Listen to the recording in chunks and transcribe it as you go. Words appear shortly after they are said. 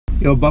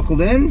You all buckled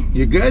in?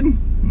 You good?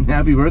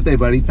 Happy birthday,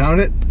 buddy.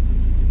 Pound it.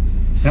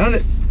 Pound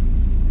it.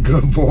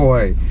 Good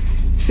boy.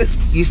 Sit.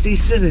 You stay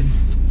sitting.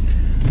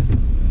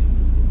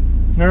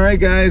 Alright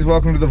guys,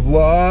 welcome to the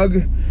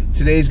vlog.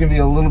 Today's gonna be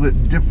a little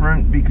bit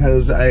different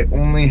because I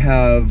only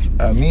have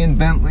me and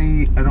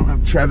Bentley. I don't have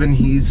Trevin.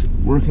 He's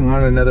working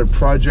on another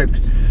project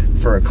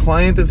for a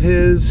client of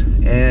his.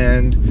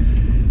 And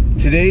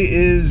today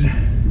is,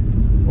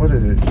 what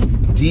is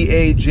it?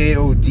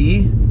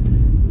 D-A-J-O-D.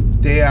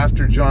 Day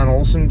after John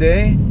Olsson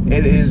Day.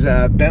 It is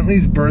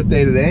Bentley's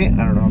birthday today.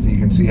 I don't know if you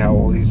can see how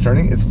old he's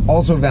turning. It's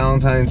also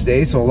Valentine's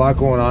Day, so a lot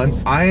going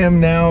on. I am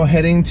now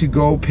heading to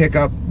go pick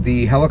up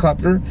the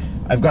helicopter.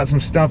 I've got some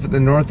stuff at the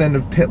north end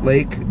of Pitt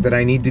Lake that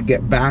I need to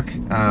get back.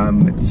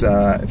 It's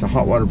a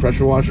hot water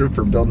pressure washer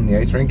for building the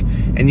ice rink.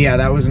 And yeah,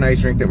 that was an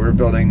ice rink that we were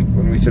building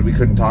when we said we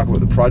couldn't talk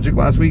about the project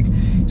last week.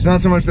 It's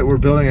not so much that we're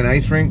building an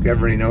ice rink.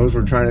 Everybody knows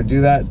we're trying to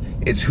do that.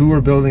 It's who we're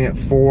building it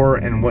for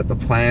and what the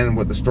plan and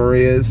what the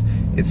story is.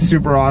 It's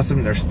super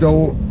awesome. They're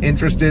still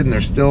interested and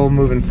they're still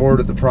moving forward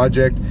with the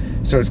project.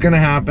 So it's gonna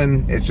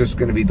happen. It's just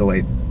gonna be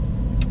delayed.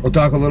 We'll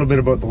talk a little bit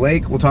about the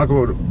lake. We'll talk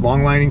about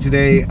long lining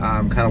today,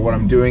 kind of what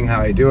I'm doing, how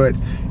I do it.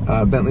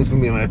 Bentley's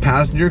gonna be my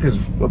passenger because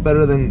what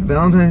better than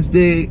Valentine's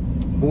Day,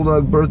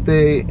 Bulldog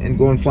birthday, and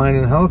going flying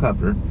in a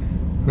helicopter?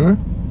 Huh?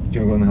 Do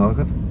you wanna go in the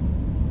helicopter?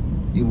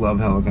 You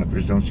love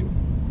helicopters, don't you?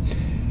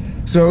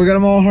 So we got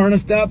them all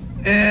harnessed up,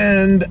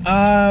 and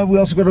we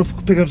also got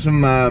to pick up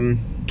some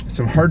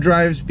hard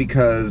drives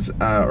because,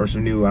 or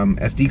some new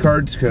SD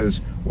cards,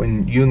 because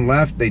when Yoon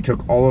left, they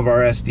took all of our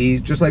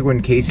SDs, just like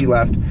when Casey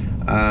left.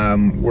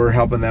 We're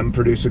helping them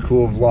produce a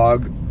cool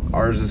vlog.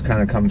 Ours has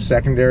kind of come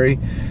secondary.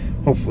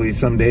 Hopefully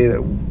someday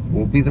that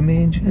will be the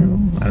main channel.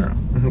 I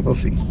don't know. We'll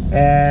see.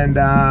 And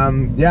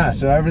yeah,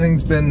 so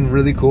everything's been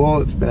really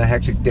cool. It's been a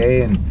hectic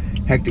day and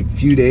hectic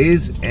few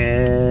days,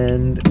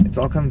 and it's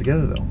all coming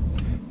together though.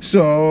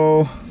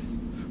 So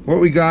what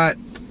we got,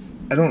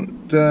 I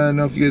don't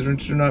know if you guys are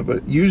interested or not,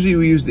 but usually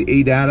we use the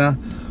ADATA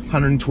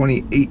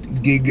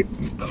 128 gig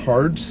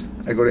cards.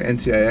 I go to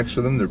NCIX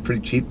for them. They're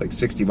pretty cheap, like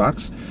 60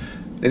 bucks.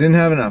 They didn't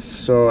have enough,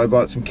 so I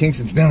bought some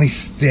Kingston's. Bentley,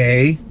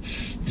 stay.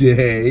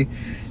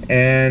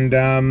 And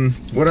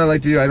what I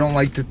like to do, I don't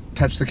like to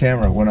touch the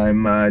camera when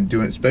I'm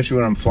doing, especially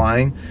when I'm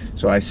flying.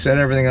 So I set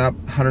everything up.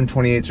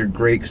 128s are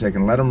great because I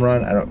can let them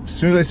run. As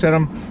soon as I set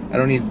them, I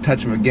don't need to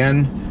touch them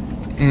again.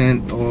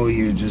 And oh,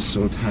 you're just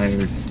so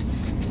tired.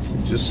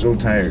 You're just so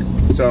tired.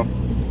 So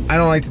I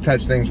don't like to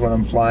touch things when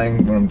I'm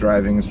flying, when I'm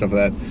driving and stuff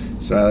like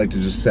that. So I like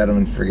to just set them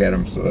and forget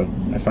them. So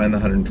I find the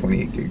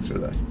 128 gigs for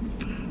that.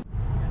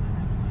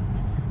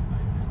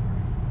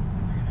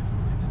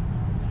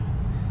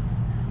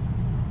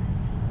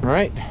 All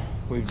right,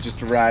 we've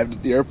just arrived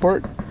at the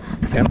airport.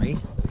 Bentley,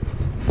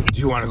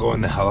 do you want to go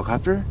in the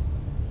helicopter?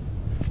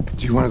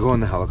 Do you want to go in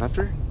the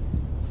helicopter?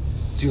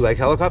 Do you like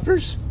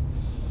helicopters?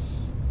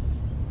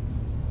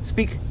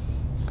 Speak.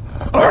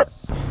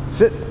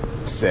 Sit,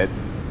 sit,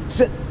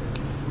 sit.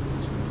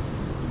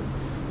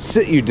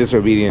 Sit, you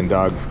disobedient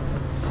dog.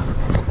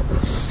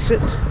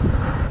 Sit.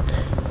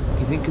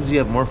 You think because you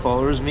have more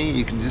followers than me,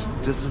 you can just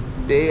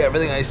disobey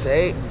everything I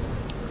say?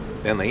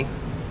 Bentley,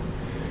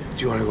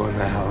 do you want to go in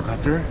the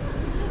helicopter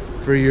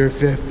for your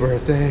 5th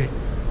birthday?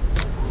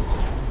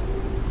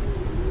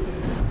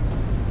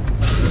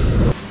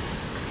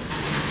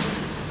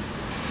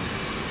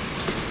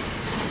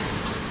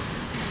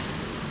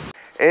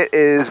 It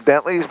is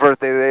Bentley's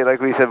birthday today, like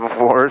we said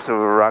before, so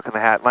we're rocking the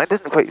hat. Mine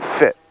didn't quite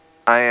fit.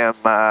 I am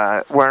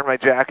wearing my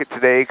jacket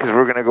today because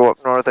we're going to go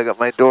up north. I got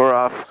my door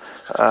off.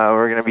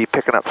 We're going to be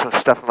picking up some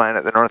stuff of mine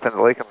at the north end of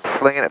the lake and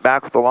slinging it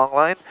back with the long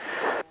line.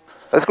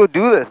 Let's go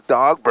do this,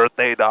 dog.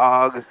 Birthday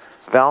dog.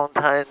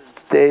 Valentine's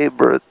Day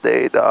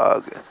birthday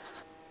dog.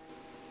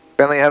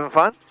 Bentley, having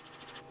fun?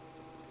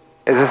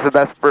 Is this the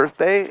best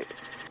birthday?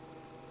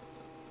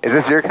 Is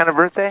this your kind of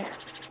birthday?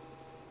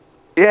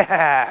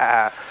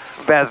 Yeah!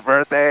 Best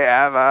birthday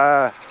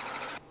ever!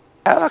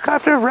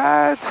 Helicopter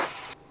rides!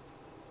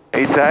 Are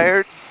you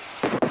tired?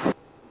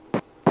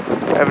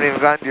 Haven't even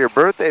gotten to your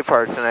birthday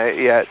part tonight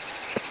yet.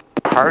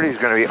 Party's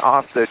gonna be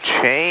off the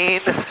chain.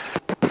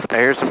 I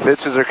hear some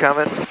bitches are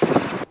coming.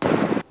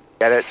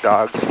 Get it,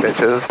 dogs,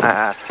 bitches.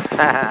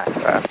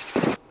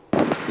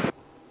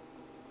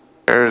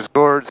 There's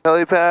Gord's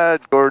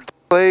helipad, Gord's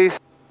place.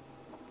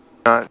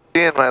 Not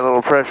seeing my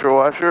little pressure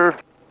washer.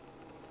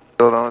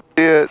 Still don't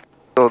see it.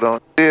 Still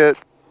don't see it.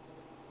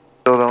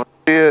 Still don't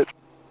see it.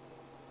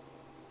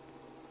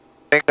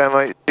 Think I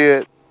might see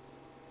it.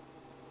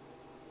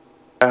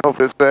 I hope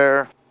it's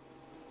there.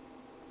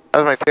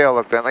 How's my tail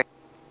look, Bentley?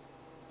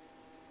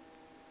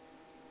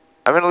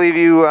 I'm going to leave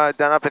you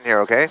done up in here,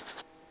 okay?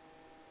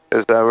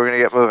 Because we're going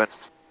to get moving.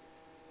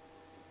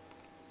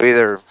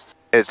 Either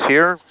it's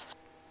here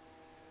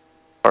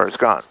or it's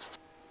gone.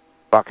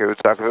 Fuck, it would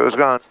suck if it was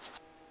gone.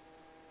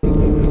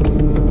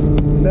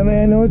 Bentley,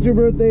 I know it's your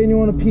birthday and you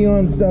want to pee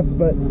on stuff,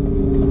 but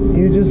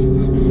you just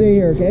stay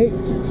here, okay?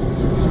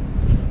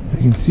 I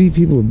can see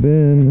people have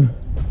been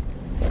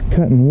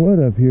cutting wood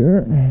up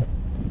here.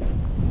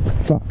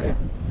 Fuck.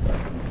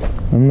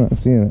 I'm not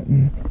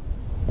seeing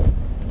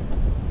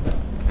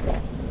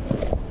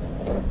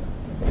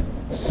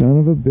it. Son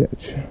of a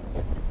bitch.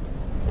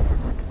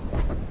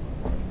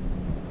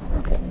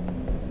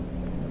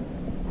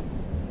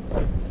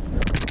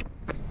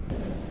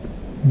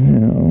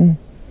 Now,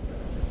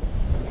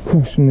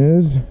 question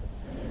is,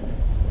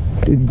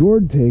 did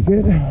Gord take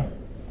it,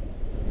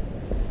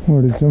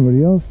 or did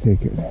somebody else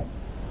take it?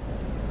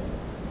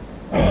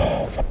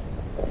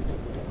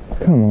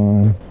 Come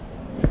on.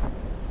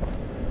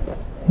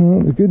 Well,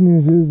 the good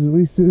news is at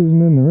least it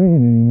isn't in the rain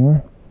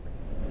anymore.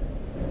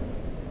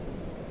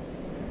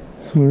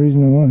 That's the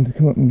reason I wanted to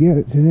come up and get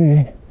it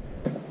today.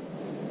 I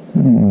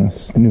don't want to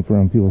snoop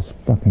around people's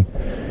fucking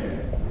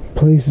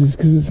places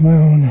because it's my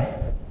own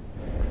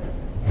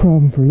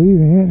problem for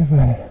leaving it,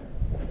 but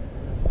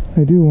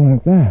I do want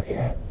it back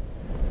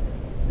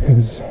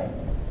because it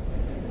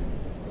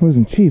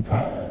wasn't cheap.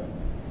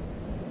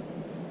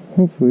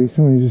 Hopefully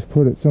somebody just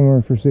put it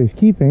somewhere for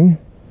safekeeping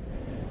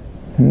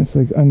and it's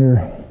like under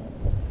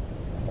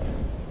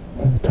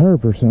a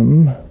tarp or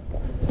something.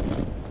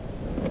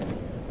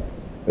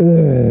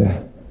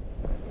 Ugh.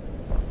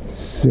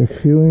 Sick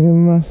feeling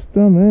in my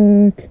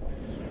stomach.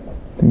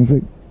 Things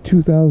like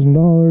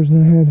 $2,000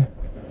 and I had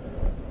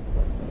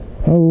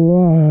a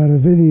lot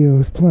of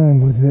videos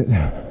planned with it.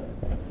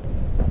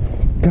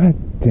 God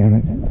damn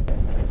it.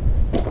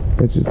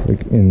 It's just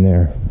like in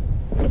there.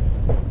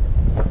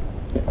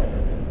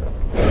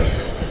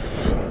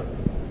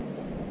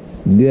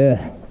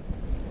 Yeah.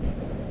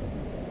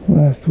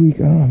 Last week,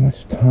 I don't have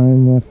much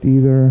time left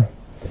either.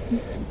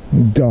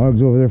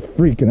 Dog's over there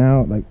freaking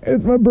out like,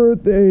 it's my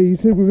birthday. You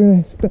said we're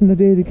gonna spend the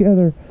day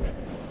together.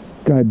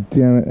 God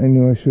damn it. I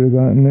knew I should have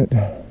gotten it.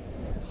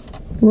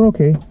 We're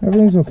okay.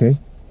 Everything's okay.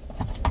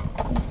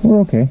 We're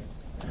okay.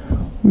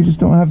 We just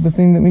don't have the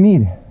thing that we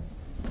need.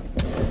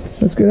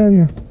 Let's get out of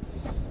here.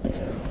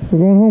 We're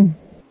going home.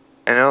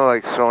 I know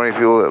like so many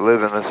people that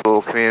live in this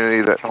little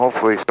community that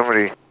hopefully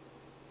somebody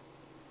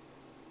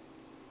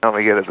help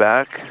me get it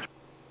back.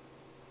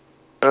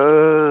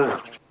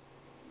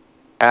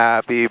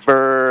 Happy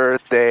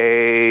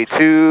birthday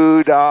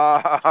to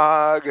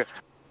Dog.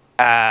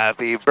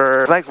 Happy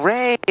birthday. Like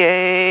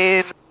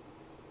rain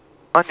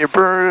on your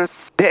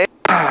birthday.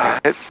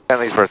 It's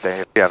Bentley's birthday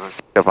if you haven't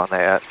picked up on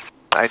that yet.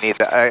 I need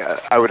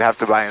that. I would have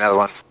to buy another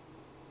one.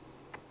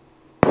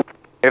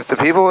 If the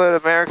people at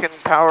American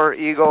Power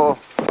Eagle,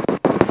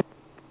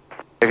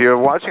 if you're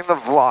watching the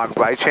vlog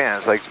by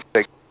chance, like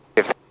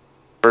if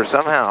or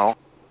somehow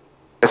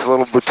this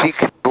little boutique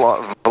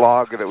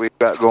vlog that we've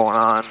got going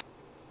on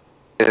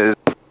is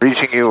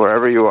reaching you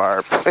wherever you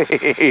are,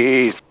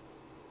 please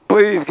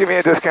give me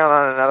a discount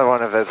on another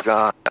one if it's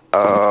gone.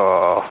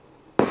 Oh,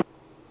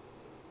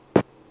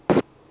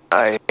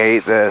 I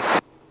hate this.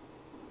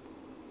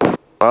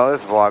 Well,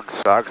 this vlog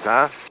sucks,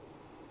 huh?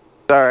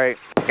 Sorry.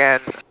 Again,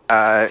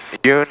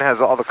 Yoon has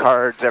all the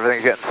cards,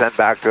 everything's getting sent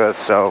back to us,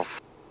 so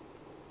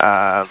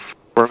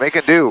we're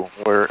making do.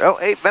 Oh,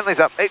 hey, Bentley's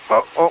up. Hey,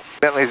 oh,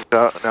 Bentley's,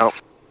 no.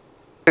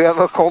 See that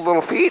little cold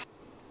little feet?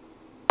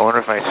 I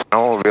wonder if my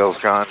snowmobile's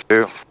gone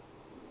too.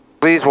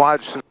 Please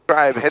watch,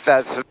 subscribe, hit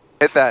that,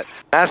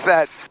 smash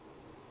that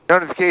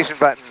notification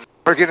button.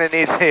 We're gonna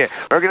need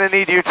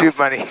YouTube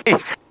money.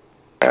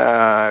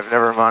 I've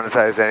never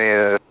monetized any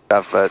of this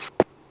stuff, but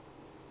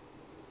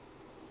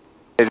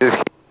it just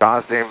keeps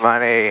costing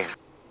money. You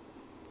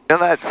know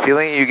that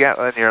feeling you get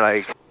when you're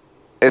like,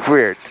 it's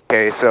weird.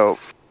 Okay, so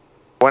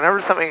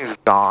whenever something's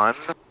gone,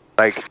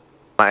 like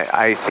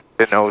I seem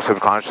to know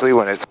subconsciously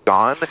when it's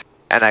gone,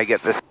 and I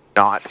get this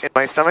knot in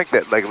my stomach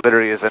that like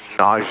literally is a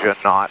nausea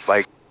knot.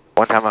 Like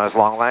one time I was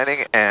long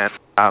lining, and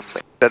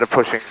instead of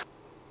pushing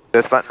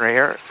this button right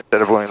here,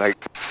 instead of going like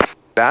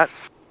that,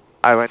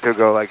 I went to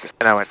go like,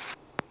 and I went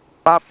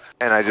pop,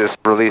 and I just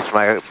released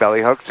my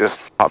belly hook,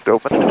 just popped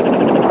open.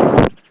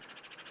 Okay.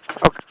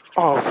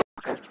 Oh,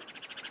 fuck.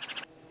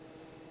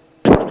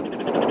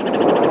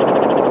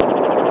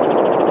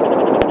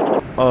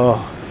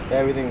 Oh.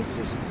 Everything's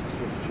just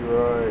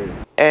destroyed.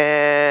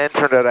 And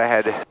turned out I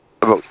had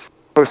about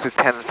close to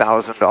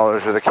 $10,000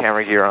 worth of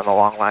camera gear on the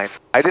long line.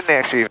 I didn't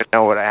actually even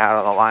know what I had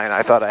on the line.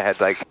 I thought I had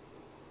like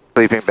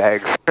sleeping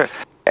bags.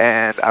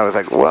 And I was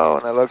like, whoa,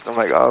 and I looked, and I'm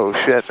like, oh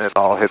shit, and it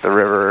all hit the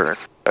river,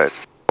 but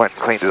went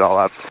and cleaned it all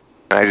up.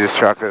 And I just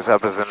chalked this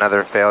up as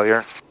another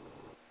failure.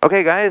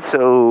 Okay guys,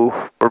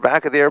 so we're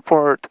back at the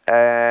airport,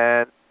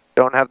 and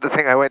don't have the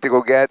thing I went to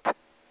go get.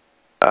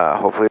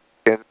 Hopefully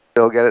we can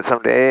still get it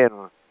someday,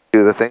 and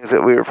do the things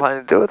that we were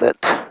planning to do with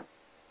it.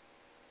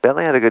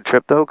 Bentley had a good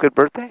trip though, good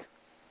birthday.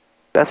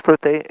 Best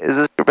birthday, is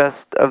this your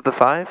best of the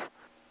 5?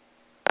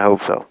 I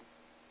hope so.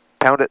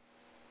 Pound it.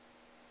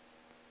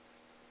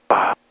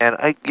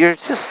 And you're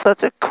just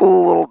such a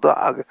cool little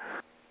dog.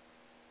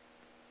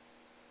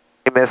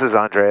 He misses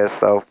Andreas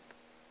though.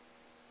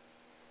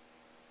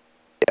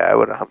 Yeah, I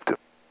would have humped him.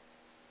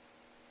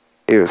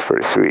 He was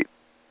pretty sweet.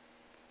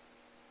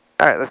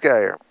 Alright, let's get out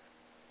of here.